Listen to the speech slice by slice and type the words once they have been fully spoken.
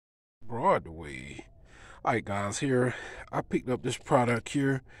Broadway. Alright guys, here I picked up this product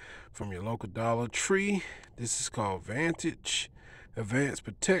here from your local Dollar Tree. This is called Vantage Advanced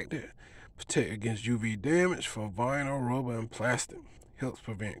Protectant. Protect against UV damage from vinyl, rubber, and plastic. Helps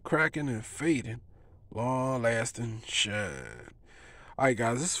prevent cracking and fading. Long lasting shine. Alright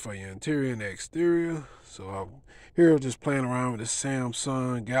guys, this is for your interior and exterior. So I'm here just playing around with this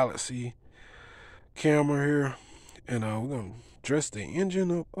Samsung Galaxy camera here. And we're going to dress the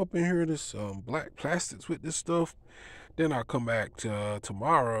engine up in here, this black plastics with this stuff. Then I'll come back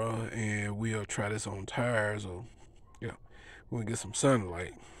tomorrow and we'll try this on tires, or yeah, we'll get some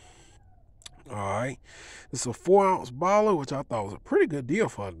sunlight. Alright, it's a 4-ounce bottle, which I thought was a pretty good deal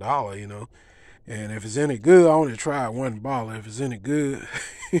for $1, you know. And if it's any good, I only tried one bottle. If it's any good,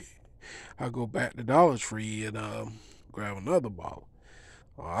 I'll go back to Dollar Tree and grab another bottle.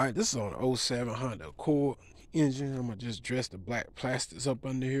 Alright, this is on an 07 Honda Accord engine. I'm gonna just dress the black plastics up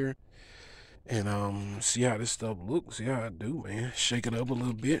under here and see how this stuff looks, see how I do, man. Shake it up a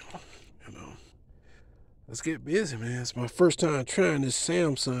little bit, and let's get busy, man. It's my first time trying this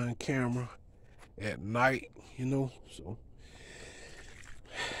Samsung camera at night, you know, so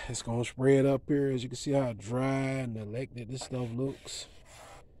it's gonna spread up here. As you can see how dry and elected this stuff looks.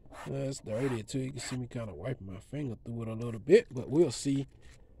 It's dirty too. You can see me kind of wiping my finger through it a little bit, but we'll see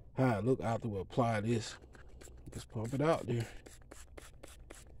how it look after we apply this. Just pump it out there.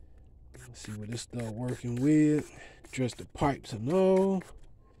 Let's see what this stuff working with. Dress the pipes and all.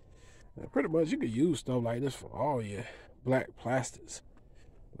 Now, pretty much you could use stuff like this for all your black plastics.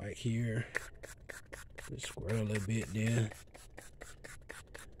 Like here. Just square a little bit there.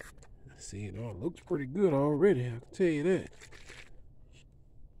 See, it all looks pretty good already, I can tell you that.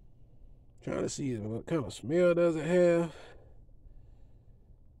 Trying to see what kind of smell does it have.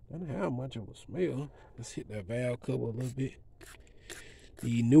 Doesn't have much of a smell. Let's hit that valve cover a little bit.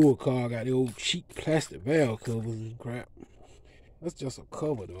 The newer car got the old cheap plastic valve covers and crap. That's just a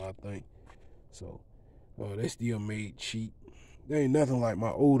cover though, I think. So, they still made cheap. There ain't nothing like my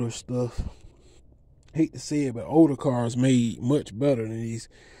older stuff. Hate to say it, but older cars made much better than these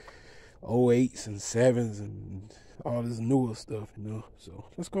 08s and 7s and all this newer stuff, you know. So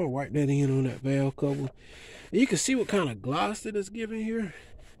let's go wipe that in on that valve cover. And you can see what kind of gloss that it's giving here.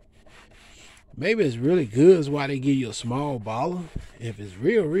 Maybe it's really good, is why they give you a small bottle. If it's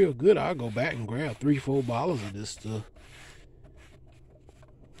real good, I'll go back and grab 3-4 bottles of this stuff.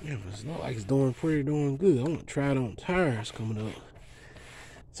 Yeah, it's not like it's doing pretty darn good. I want to try it on tires coming up.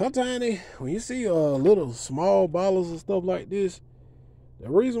 Sometimes when you see little small bottles of stuff like this, the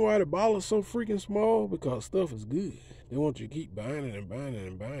reason why the bottle is so freaking small, because stuff is good. They want you to keep buying it and buying it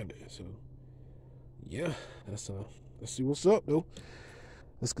and buying it. So yeah, let's see what's up though.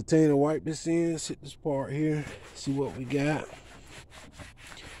 Let's continue to wipe this in, hit this part here, see what we got.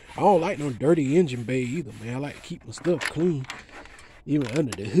 I don't like no dirty engine bay either, man. I like to keep my stuff clean. Even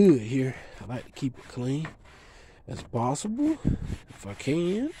under the hood here, I like to keep it clean as possible, if I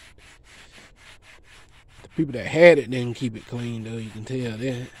can. The people that had it didn't keep it clean, though, you can tell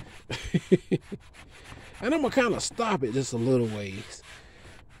that. And I'm going to kind of stop it just a little ways,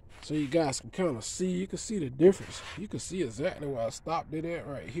 so you guys can kind of see. You can see the difference. You can see exactly where I stopped it at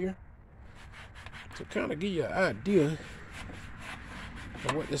right here. To kind of give you an idea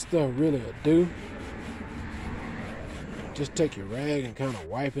of what this stuff really will do. Just take your rag and kind of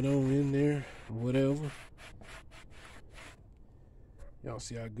wipe it on in there or whatever. Y'all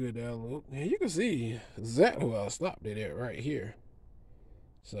see how good that look? And you can see exactly where I stopped it at right here.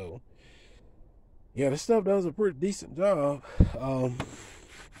 So yeah, this stuff does a pretty decent job.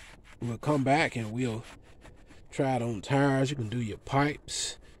 We'll come back and we'll try it on tires. You can do your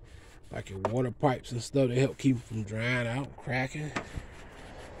pipes, like your water pipes and stuff, to help keep them from drying out and cracking.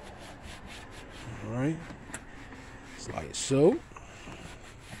 Alright. It's like so.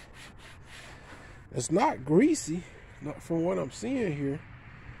 It's not greasy, not from what I'm seeing here.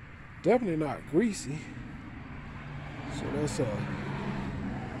 Definitely not greasy. So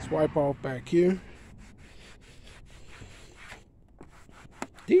let's wipe off back here.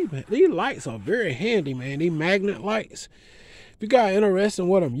 These lights are very handy, man. These magnet lights. If you got interested in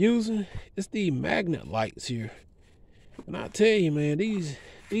what I'm using, it's these magnet lights here. And I tell you, man, these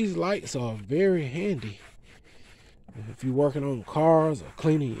lights are very handy. If you're working on cars or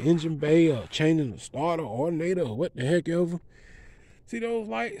cleaning your engine bay or changing the starter, alternator, or what the heck ever. See those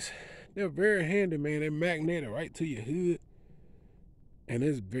lights? They're very handy, man. They're magnetic right to your hood. And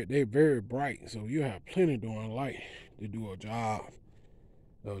they're very bright, so you have plenty during light to do a job.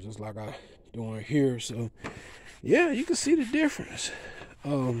 So just like I doing here. So yeah, you can see the difference.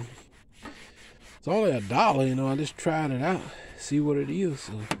 It's only $1, you know. I just tried it out, see what it is.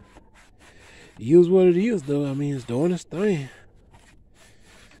 So it is what it is, though. I mean, it's doing its thing.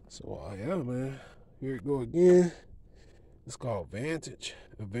 So, yeah, man. Here it go again. It's called Vantage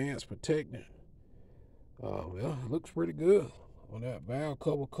Advanced Protectant. Well, it looks pretty good on that valve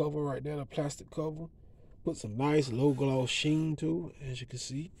cover right there, the plastic cover. Put some nice low gloss sheen to it, as you can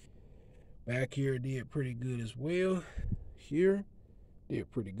see. Back here did pretty good as well. Here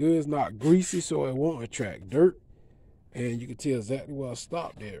did pretty good. It's not greasy, so it won't attract dirt. And you can tell exactly where I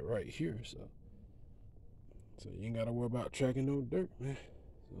stopped at right here. So you ain't gotta worry about tracking no dirt, man.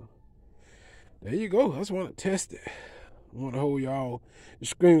 So there you go. I just want to test it. I want to hold y'all. The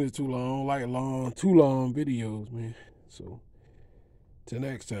screen is too long. I don't like too long videos, man. So till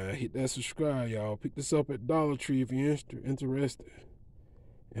next time, hit that subscribe, y'all. Pick this up at Dollar Tree if you're interested.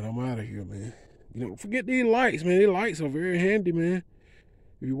 And I'm out of here, man. You know, forget these lights, man. These lights are very handy, man.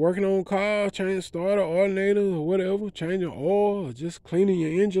 If you're working on cars, changing starter, alternator, or whatever, changing oil, or just cleaning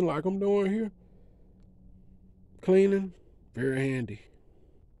your engine like I'm doing here. Cleaning, very handy.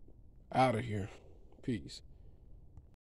 Out of here. Peace.